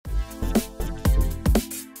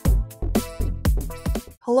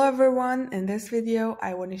Hello everyone, in this video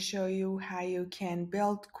I want to show you how you can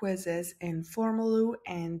build quizzes in Formulu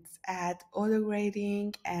and add auto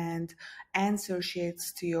grading and answer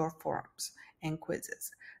sheets to your forms and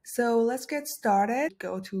quizzes. So let's get started.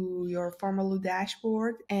 Go to your Formulu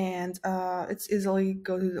dashboard and it's easily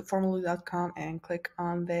go to the formulu.com and click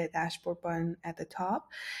on the dashboard button at the top.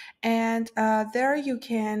 And there you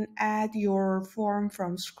can add your form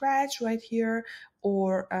from scratch right here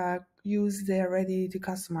or use the ready to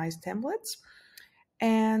customize templates.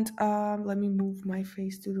 And let me move my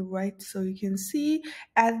face to the right so you can see.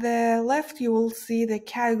 At the left, you will see the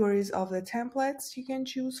categories of the templates you can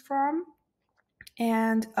choose from.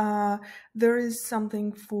 And there is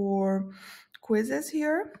something for quizzes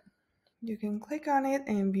here. You can click on it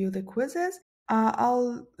and view the quizzes.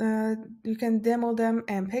 You can demo them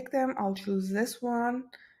and pick them. I'll choose this one.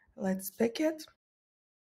 Let's pick it.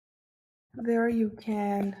 There you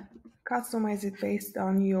can customize it based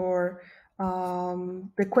on your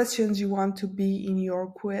the questions you want to be in your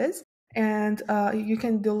quiz, and you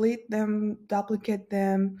can delete them, duplicate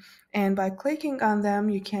them, and by clicking on them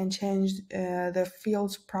you can change the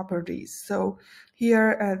field's properties. So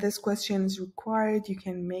here this question is required, you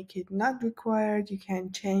can make it not required, you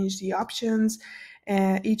can change the options.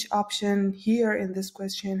 Each option here in this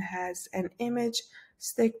question has an image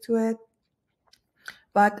stick to it,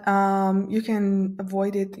 but you can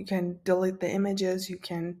avoid it, you can delete the images, you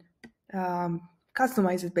can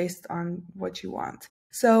customize it based on what you want.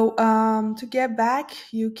 So to get back,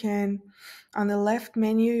 you can, on the left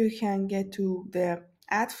menu, you can get to the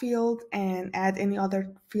add field and add any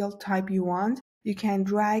other field type you want. You can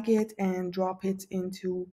drag it and drop it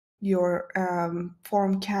into your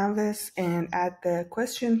form canvas and add the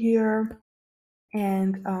question here.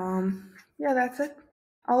 And yeah, that's it.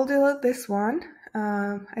 I'll delete this one.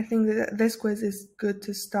 I think that this quiz is good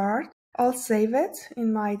to start. I'll save it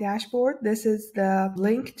in my dashboard. This is the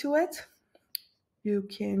link to it. You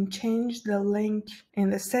can change the link in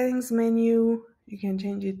the settings menu. You can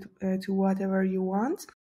change it to whatever you want.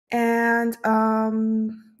 And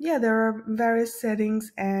yeah, there are various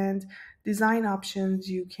settings and design options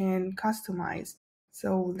you can customize.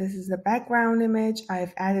 So this is the background image.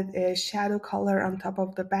 I've added a shadow color on top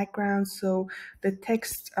of the background so the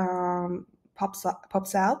text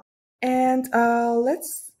pops out. And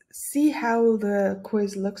let's see how the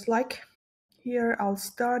quiz looks like. Here I'll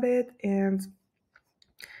start it, and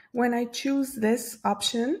when I choose this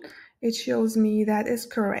option, it shows me that is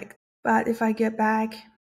correct. But if I get back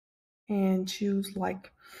and choose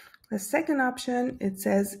like the second option, it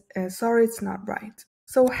says, sorry, it's not right.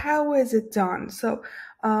 So how is it done? So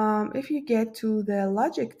if you get to the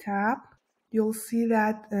logic tab, you'll see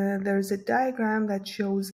that there's a diagram that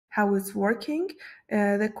shows how it's working.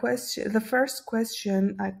 The first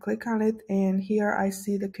question, I click on it, and here I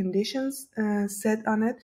see the conditions set on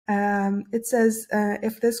it. It says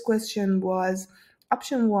if this question was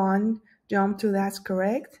option 1, jump to that's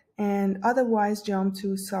correct, and otherwise jump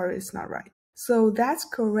to sorry, it's not right. So that's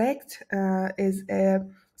correct is a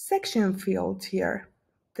section field here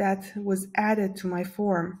that was added to my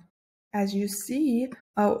form. As you see,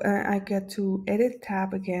 I get to edit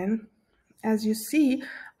tab again. As you see,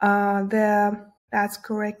 that's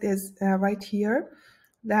correct is right here.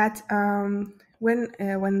 That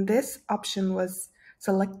when this option was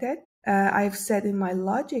selected, I've said in my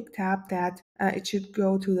logic tab that it should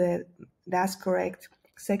go to the that's correct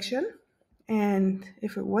section, and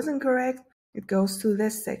if it wasn't correct, it goes to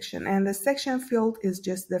this section. And the section field is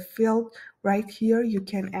just the field right here you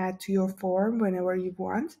can add to your form whenever you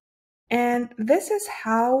want. And this is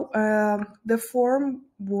how the form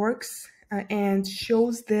works and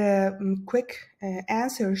shows the quick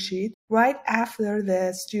answer sheet right after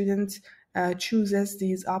the student chooses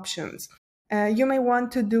these options. You may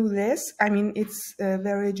want to do this. I mean, it's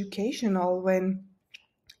very educational. When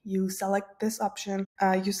you select this option,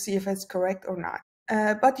 you see if it's correct or not.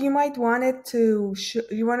 But you might want it to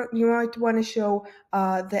you might want to show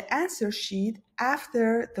the answer sheet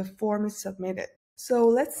after the form is submitted. So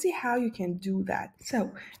let's see how you can do that.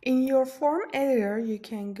 So in your form editor, you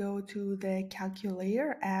can go to the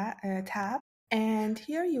calculator tab, and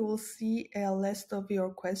here you will see a list of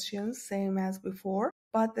your questions, same as before.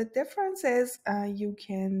 But the difference is you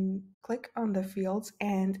can click on the fields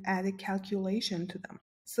and add a calculation to them.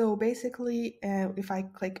 So basically, if I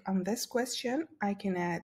click on this question, I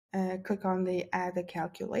can click on the add a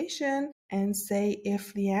calculation and say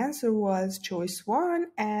if the answer was choice 1,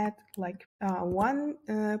 add like 1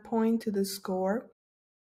 point to the score.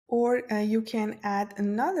 Or you can add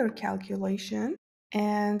another calculation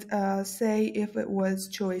and say if it was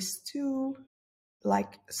choice 2,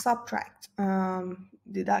 like subtract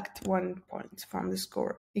deduct 1 point from the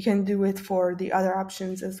score. You can do it for the other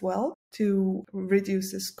options as well to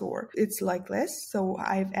reduce the score. It's like this. So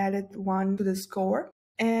I've added 1 to the score.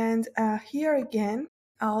 And here again,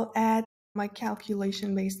 I'll add my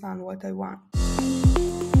calculation based on what I want.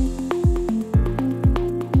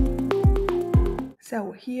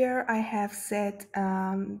 So here I have set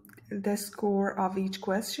the score of each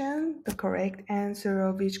question, the correct answer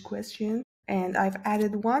of each question, and I've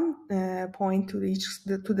added 1 point to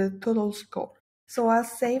to the total score. So I'll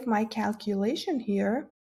save my calculation here,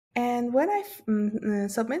 and when I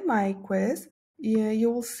submit my quiz, you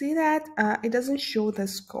will see that it doesn't show the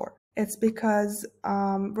score. It's because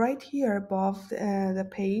right here above the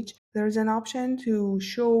page, there's an option to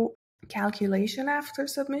show calculation after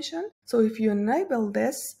submission. So if you enable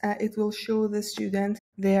this, it will show the student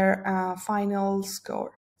their final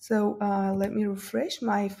score. So let me refresh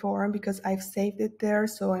my form because I've saved it there,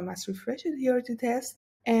 so I must refresh it here to test.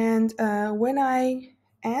 And when I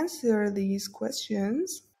answer these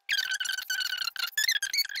questions,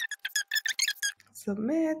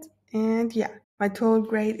 submit, and yeah, my total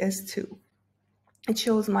grade is 2. It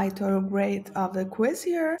shows my total grade of the quiz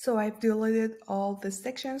here. So I've deleted all the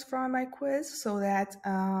sections from my quiz so that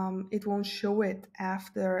it won't show it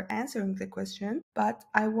after answering the question. But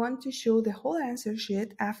I want to show the whole answer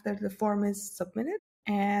sheet after the form is submitted,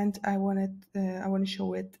 and I want to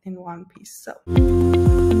show it in one piece. So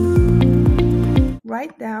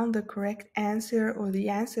write down the correct answer or the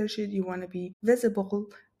answer sheet you want to be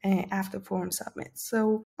visible after form submit.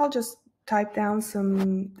 So I'll just type down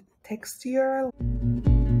some text here.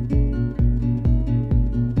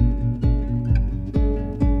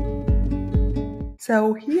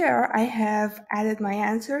 So here I have added my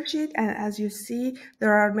answer sheet, and as you see,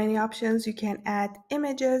 there are many options. You can add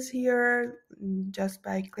images here just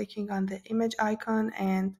by clicking on the image icon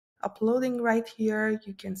and uploading right here.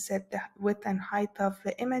 You can set the width and height of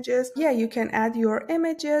the images. Yeah, you can add your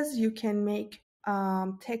images. You can make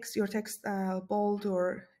your text bold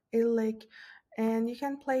or italic, and you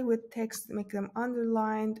can play with text, make them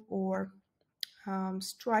underlined or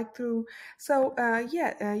strike through. So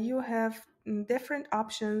you have different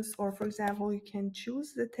options, or for example, you can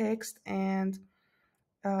choose the text and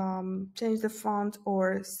change the font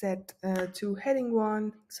or set to heading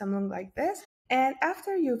 1, something like this. And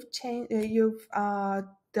after you've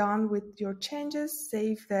done with your changes,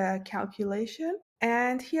 save the calculation.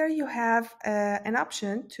 And here you have an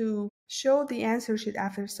option to show the answer sheet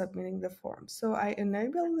after submitting the form. So I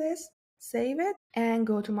enable this, save it, and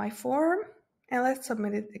go to my form, and let's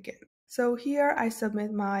submit it again. So here I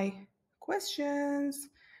submit my questions,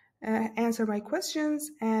 answer my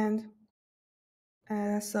questions, and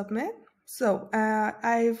submit. So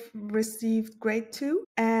I've received grade 2,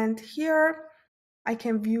 and here I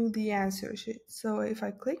can view the answer sheet. So if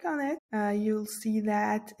I click on it, you'll see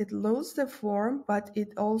that it loads the form, but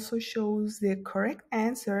it also shows the correct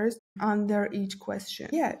answers under each question.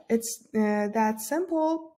 Yeah, it's that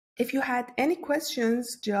simple. If you had any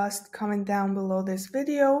questions, just comment down below this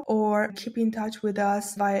video or keep in touch with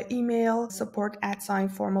us via email,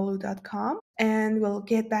 support@formulu.com, and we'll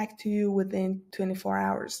get back to you within 24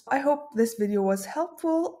 hours. I hope this video was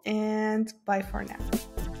helpful, and bye for now.